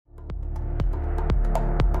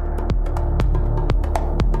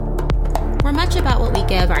we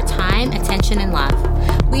give our time, attention, and love.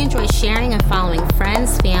 We enjoy sharing and following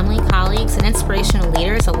friends, family, colleagues, and inspirational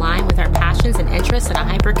leaders aligned with our passions and interests in a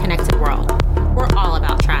hyper-connected world. We're all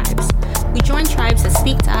about tribes. We join tribes that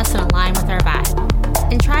speak to us and align with our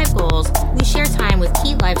vibe. In Tribe Goals, we share time with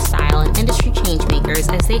key lifestyle and industry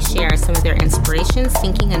changemakers as they share some of their inspirations,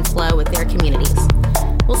 thinking, and flow with their communities.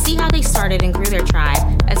 We'll see how they started and grew their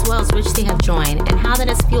tribe, as well as which they have joined and how that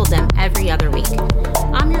has fueled them every other week.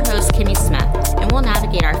 I'm your host, Kimmy Smith, and we'll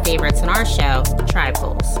navigate our favorites in our show, Tribe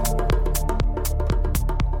Goals.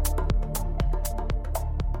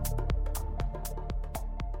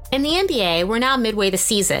 In the NBA, we're now midway the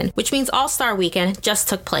season, which means All-Star Weekend just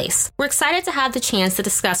took place. We're excited to have the chance to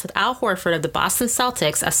discuss with Al Horford of the Boston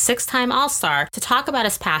Celtics, a six-time All-Star, to talk about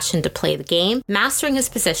his passion to play the game, mastering his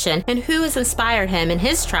position, and who has inspired him and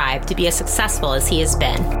his tribe to be as successful as he has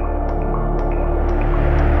been.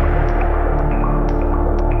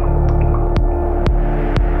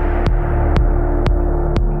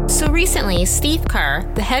 Recently, Steve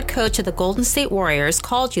Kerr, the head coach of the Golden State Warriors,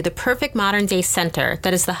 called you the perfect modern-day center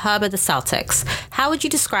that is the hub of the Celtics. How would you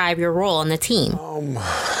describe your role on the team?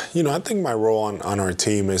 I think my role on our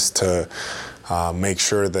team is to make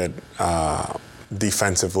sure that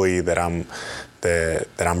defensively that I'm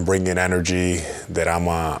bringing energy, that I'm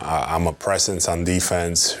a presence on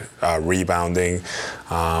defense, rebounding,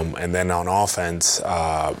 and then on offense.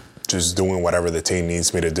 Just doing whatever the team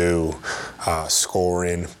needs me to do,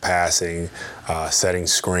 scoring, passing, setting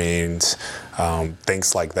screens,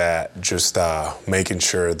 things like that. Just making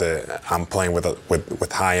sure that I'm playing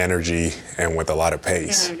with high energy and with a lot of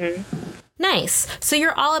pace. Mm-hmm. Nice. So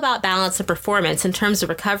you're all about balance and performance in terms of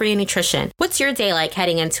recovery and nutrition. What's your day like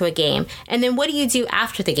heading into a game? And then what do you do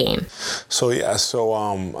after the game?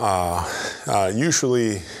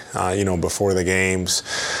 Usually, before the games,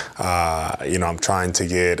 I'm trying to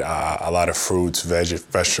get a lot of fruits,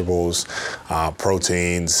 vegetables,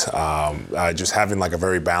 proteins, just having like a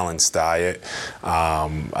very balanced diet.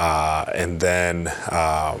 And then,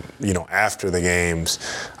 after the games,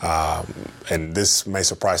 and this may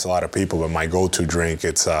surprise a lot of people, but my go-to drink,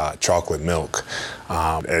 it's chocolate milk.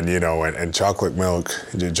 And chocolate milk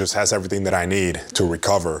just has everything that I need to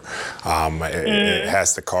recover. It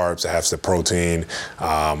has the carbs, it has the protein,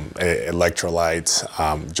 electrolytes,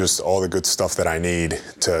 just all the good stuff that I need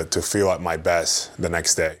to feel at my best the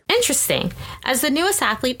next day. Interesting. As the newest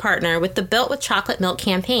athlete partner with the Built with Chocolate Milk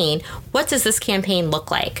campaign, what does this campaign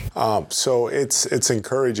look like? So it's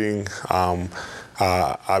encouraging.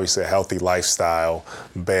 Obviously a healthy lifestyle,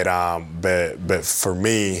 but for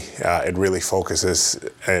me, it really focuses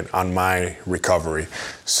on my recovery.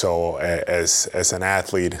 So as an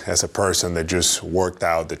athlete, as a person that just worked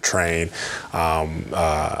out, that trained,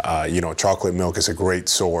 chocolate milk is a great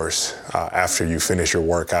source after you finish your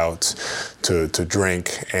workouts to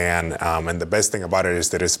drink, and the best thing about it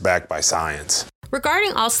is that it's backed by science.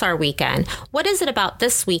 Regarding All-Star Weekend, what is it about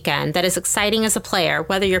this weekend that is exciting as a player,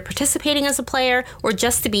 whether you're participating as a player or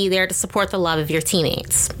just to be there to support the love of your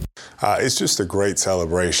teammates? It's just a great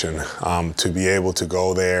celebration to be able to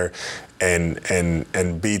go there and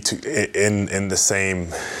be in the same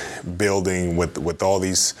building with all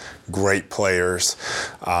these great players.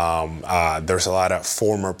 There's a lot of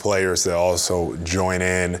former players that also join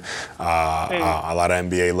in, a lot of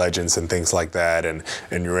NBA legends and things like that, and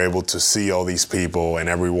you're able to see all these people and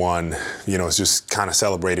everyone, is just kind of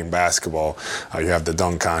celebrating basketball. You have the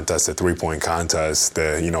dunk contest, the three-point contest,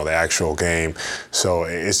 the actual game. So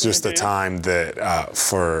it's just a time that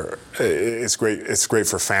it's great. It's great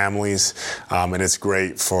for families, and it's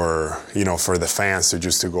great for for the fans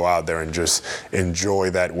to go out there and just enjoy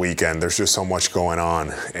that weekend. There's just so much going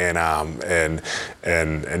on, and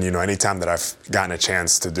anytime that I've gotten a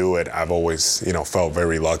chance to do it, I've always felt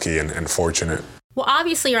very lucky and fortunate. Well,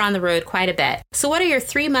 obviously you're on the road quite a bit. So what are your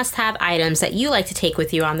 3 must-have items that you like to take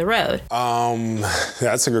with you on the road?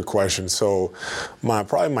 That's a good question. So my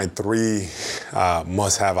 3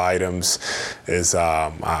 must-have items is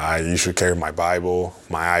I usually carry my Bible,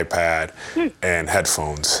 my iPad, and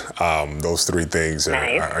headphones. Those 3 things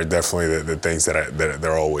are definitely the things that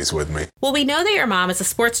they're always with me. Well, we know that your mom is a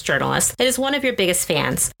sports journalist that is one of your biggest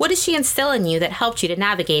fans. What did she instill in you that helped you to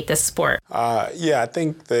navigate this sport? I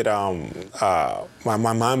think that my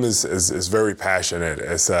mom is very passionate.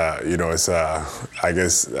 It's I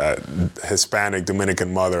guess Hispanic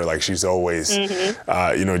Dominican mother. Like she's always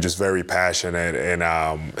just very passionate,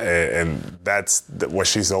 and that's what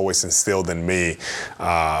she's always instilled in me.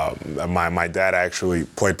 My dad actually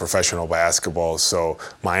played professional basketball, so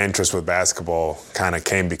my interest with basketball kind of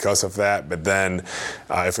came because of that. But then,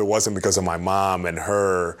 if it wasn't because of my mom and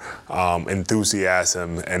her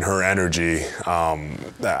enthusiasm and her energy,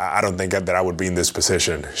 I don't think that I would be in this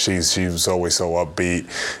position. She was always so upbeat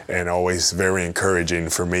and always very encouraging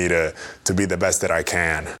for me to be the best that I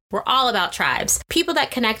can. We're all about tribes, people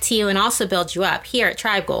that connect to you and also build you up here at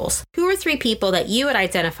Tribe Goals. Who are 3 people that you would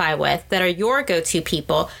identify with that are your go-to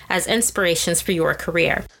people as inspirations for your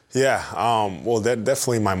career? Yeah, well,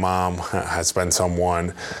 definitely my mom has been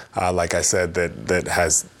someone, like I said, that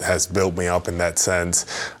has built me up in that sense.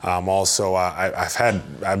 Also,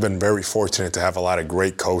 I've been very fortunate to have a lot of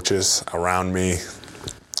great coaches around me.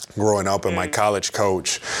 Growing up, and my college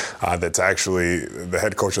coach, that's actually the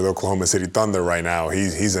head coach of the Oklahoma City Thunder right now,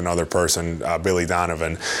 he's another person, Billy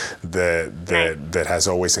Donovan, that has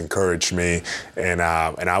always encouraged me, and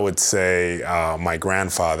I would say my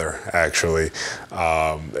grandfather actually,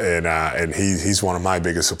 and he's one of my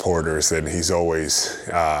biggest supporters, and he's always,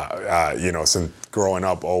 since growing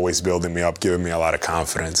up, always building me up, giving me a lot of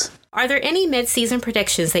confidence. Are there any mid-season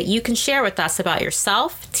predictions that you can share with us about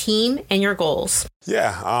yourself, team, and your goals?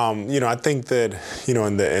 Yeah, I think that,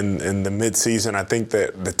 in the mid-season, I think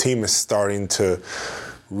that the team is starting to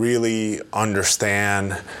really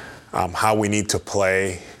understand how we need to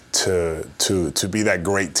play to be that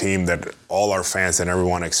great team that all our fans and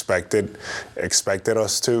everyone expected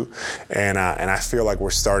us to, and I feel like we're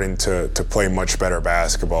starting to play much better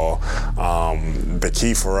basketball. The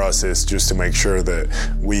key for us is just to make sure that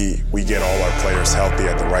we get all our players healthy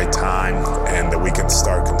at the right time, and that we can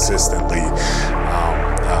start consistently,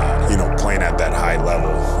 playing at that high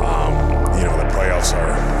level. The playoffs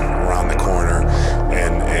are around the corner,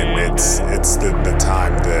 and it's the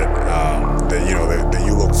time that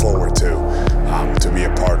you look forward to be a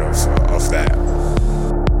part of that.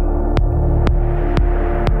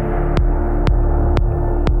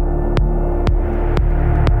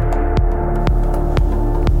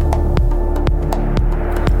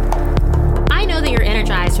 I know that you're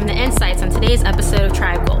energized from the insights on today's episode of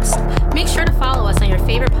Tribe Goals. Make sure to follow us on your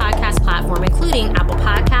favorite podcast platform, including Apple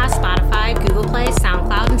Podcasts, Spotify, Google Play,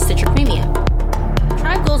 SoundCloud, and Stitcher Premium.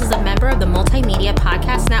 Tribe Goals is a member of the Multimedia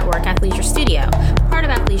Podcast Network Athleisure Studio, part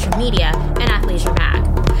of Athleisure Media and Athleisure Mag.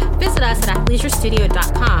 Visit us at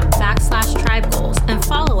athleisurestudio.com/Tribe Goals and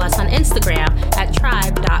follow us on Instagram at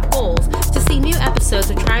tribe.goals to see new episodes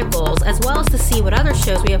of Tribe Goals, as well as to see what other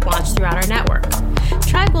shows we have launched throughout our network.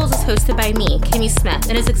 Tribe Goals is hosted by me, Kimmy Smith,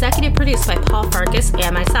 and is executive produced by Paul Farkas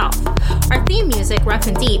and myself. Our theme music, Rough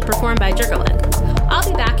and Deep, performed by Jurgalig. I'll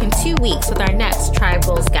be back in 2 weeks with our next Tribe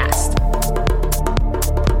Goals guest.